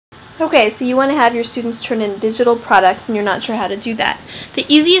Okay, so you want to have your students turn in digital products and you're not sure how to do that. The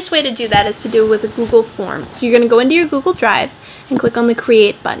easiest way to do that is to do it with a Google form. So you're going to go into your Google Drive and click on the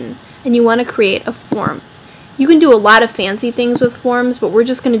Create button, and you want to create a form. You can do a lot of fancy things with forms, but we're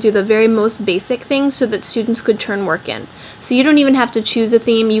just going to do the very most basic things so that students could turn work in. So you don't even have to choose a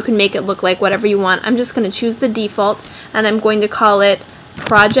theme. You can make it look like whatever you want. I'm just going to choose the default, and I'm going to call it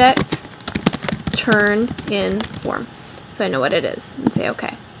Project Turn In Form. So I know what it is, and say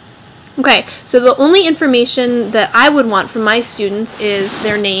OK. Okay, so the only information that I would want from my students is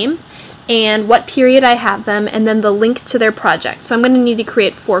their name and what period I have them, and then the link to their project. So I'm going to need to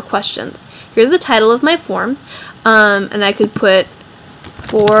create 4 questions. Here's the title of my form, and I could put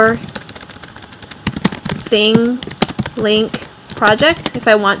for thing link project if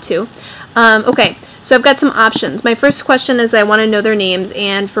I want to. Okay, so I've got some options. My first question is I want to know their names,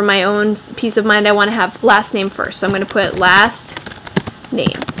 and for my own peace of mind I want to have last name first. So I'm going to put last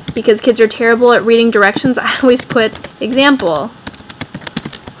name. Because kids are terrible at reading directions, I always put example,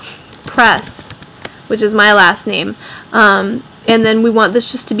 press, which is my last name. And then we want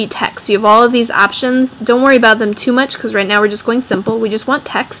this just to be text. So you have all of these options. Don't worry about them too much because right now we're just going simple. We just want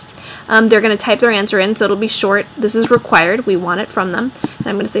text. They're going to type their answer in, so it'll be short. This is required. We want it from them. And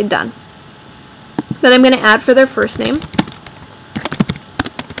I'm going to say done. Then I'm going to add for their first name.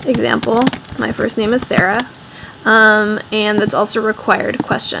 Example, my first name is Sarah. And that's also required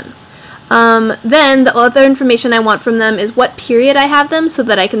question. Then the other information I want from them is what period I have them so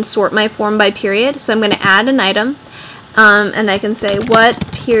that I can sort my form by period. So I'm going to add an item, and I can say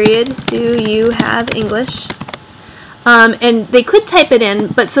what period do you have English? And they could type it in,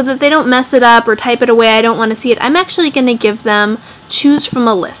 but so that they don't mess it up or type it away, I don't want to see it, I'm actually going to give them choose from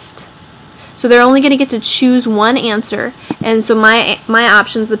a list. So they're only going to get to choose one answer, and so my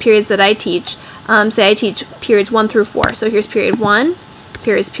options, the periods that I teach, say I teach periods 1 through 4. So here's period 1,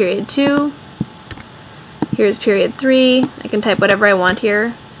 here's period 2, here's period 3, I can type whatever I want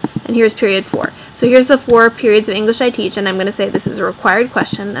here, and here's period 4. So here's the 4 periods of English I teach, and I'm going to say this is a required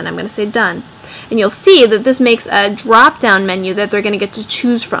question, and I'm going to say done. And you'll see that this makes a drop-down menu that they're going to get to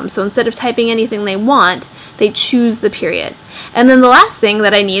choose from. So instead of typing anything they want, they choose the period. And then the last thing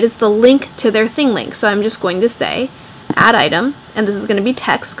that I need is the link to their thing link. So I'm just going to say add item, and this is going to be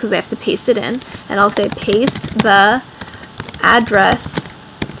text because they have to paste it in, and I'll say paste the address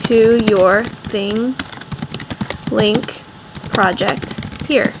to your thing link project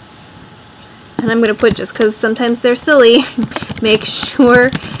here. And I'm going to put, just because sometimes they're silly, make sure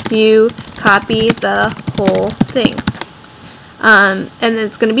you copy the whole thing. And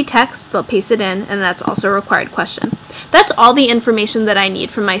it's going to be text, they'll paste it in, and that's also a required question. That's all the information that I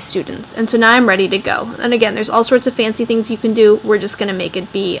need from my students, and so now I'm ready to go. And again, there's all sorts of fancy things you can do. We're just going to make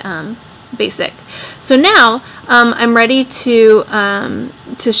it be basic. So now I'm ready to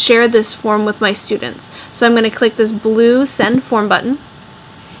share this form with my students. So I'm going to click this blue send form button,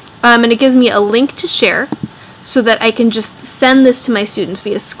 and it gives me a link to share, so that I can just send this to my students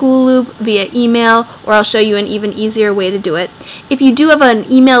via School Loop, via email, or I'll show you an even easier way to do it. If you do have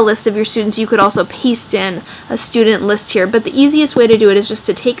an email list of your students, you could also paste in a student list here, but the easiest way to do it is just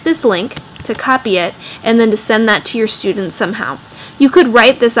to take this link, to copy it, and then to send that to your students somehow. You could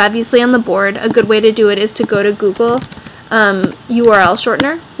write this obviously on the board. A good way to do it is to go to Google URL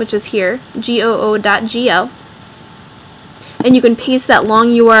shortener, which is here, goo.gl, and you can paste that long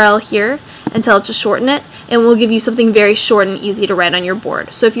URL here and tell it to shorten it, and we'll give you something very short and easy to write on your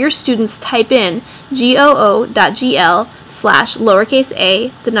board. So if your students type in goo.gl/lowercase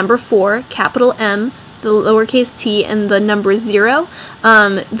a, the number 4, capital M, the lowercase t, and the number 0,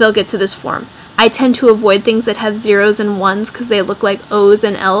 they'll get to this form. I tend to avoid things that have zeros and ones because they look like O's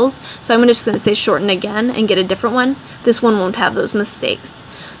and L's, so I'm just going to say shorten again and get a different one. This one won't have those mistakes.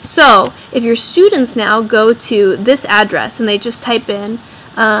 So if your students now go to this address and they just type in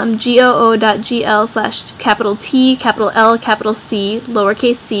goo.gl/capital T, capital L, capital C,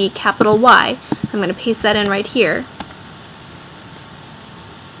 lowercase c, capital Y. I'm going to paste that in right here.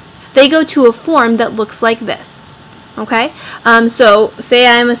 They go to a form that looks like this. Okay? So say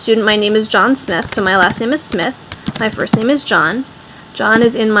I'm a student, my name is John Smith, so my last name is Smith, my first name is John. John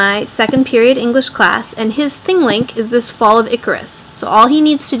is in my 2nd period English class, and his thing link is this Fall of Icarus. So all he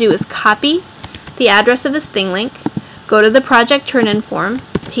needs to do is copy the address of his thing link, go to the project turn-in form,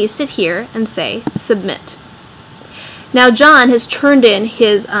 paste it here, and say submit. Now John has turned in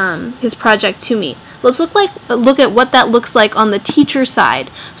his project to me. Let's look at what that looks like on the teacher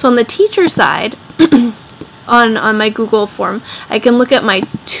side. So on the teacher side, on my Google form, I can look at my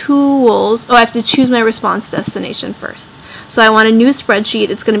tools. Oh, I have to choose my response destination first. So I want a new spreadsheet.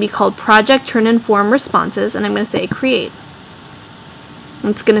 It's going to be called Project Turn-in Form Responses, and I'm going to say Create.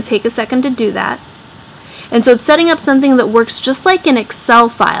 It's going to take a second to do that. And so it's setting up something that works just like an Excel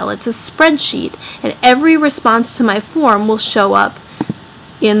file. It's a spreadsheet, and every response to my form will show up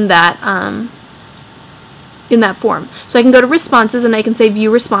in that form. So I can go to responses and I can say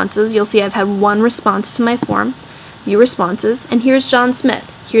view responses. You'll see I've had one response to my form. View responses, and here's John Smith.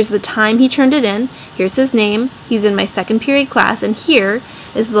 Here's the time he turned it in. Here's his name. He's in my second period class, and here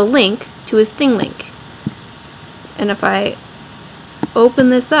is the link to his thing link. And if I open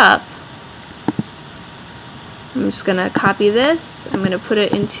this up, I'm just going to copy this. I'm going to put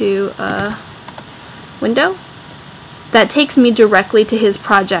it into a window. That takes me directly to his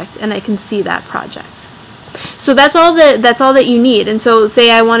project, and I can see that project. So that's all that you need. And so say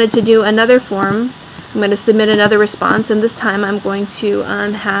I wanted to do another form. I'm going to submit another response, and this time I'm going to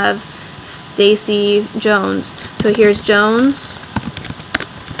have Stacy Jones. So here's Jones,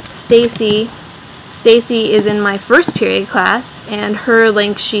 Stacy. Stacy is in my first period class, and her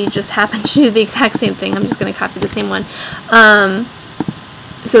link, she just happened to do the exact same thing. I'm just going to copy the same one.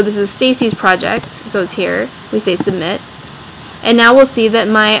 So this is Stacy's project. It goes here. We say submit. And now we'll see that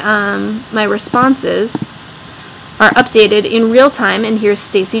my responses are updated in real time, and here's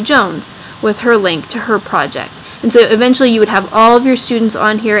Stacy Jones with her link to her project. And so eventually you would have all of your students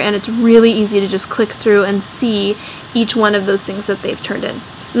on here, and it's really easy to just click through and see each one of those things that they've turned in.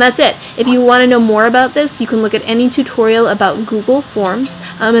 And that's it. If you want to know more about this, you can look at any tutorial about Google Forms,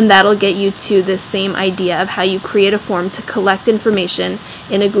 and that'll get you to this same idea of how you create a form to collect information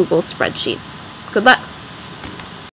in a Google spreadsheet. Good luck.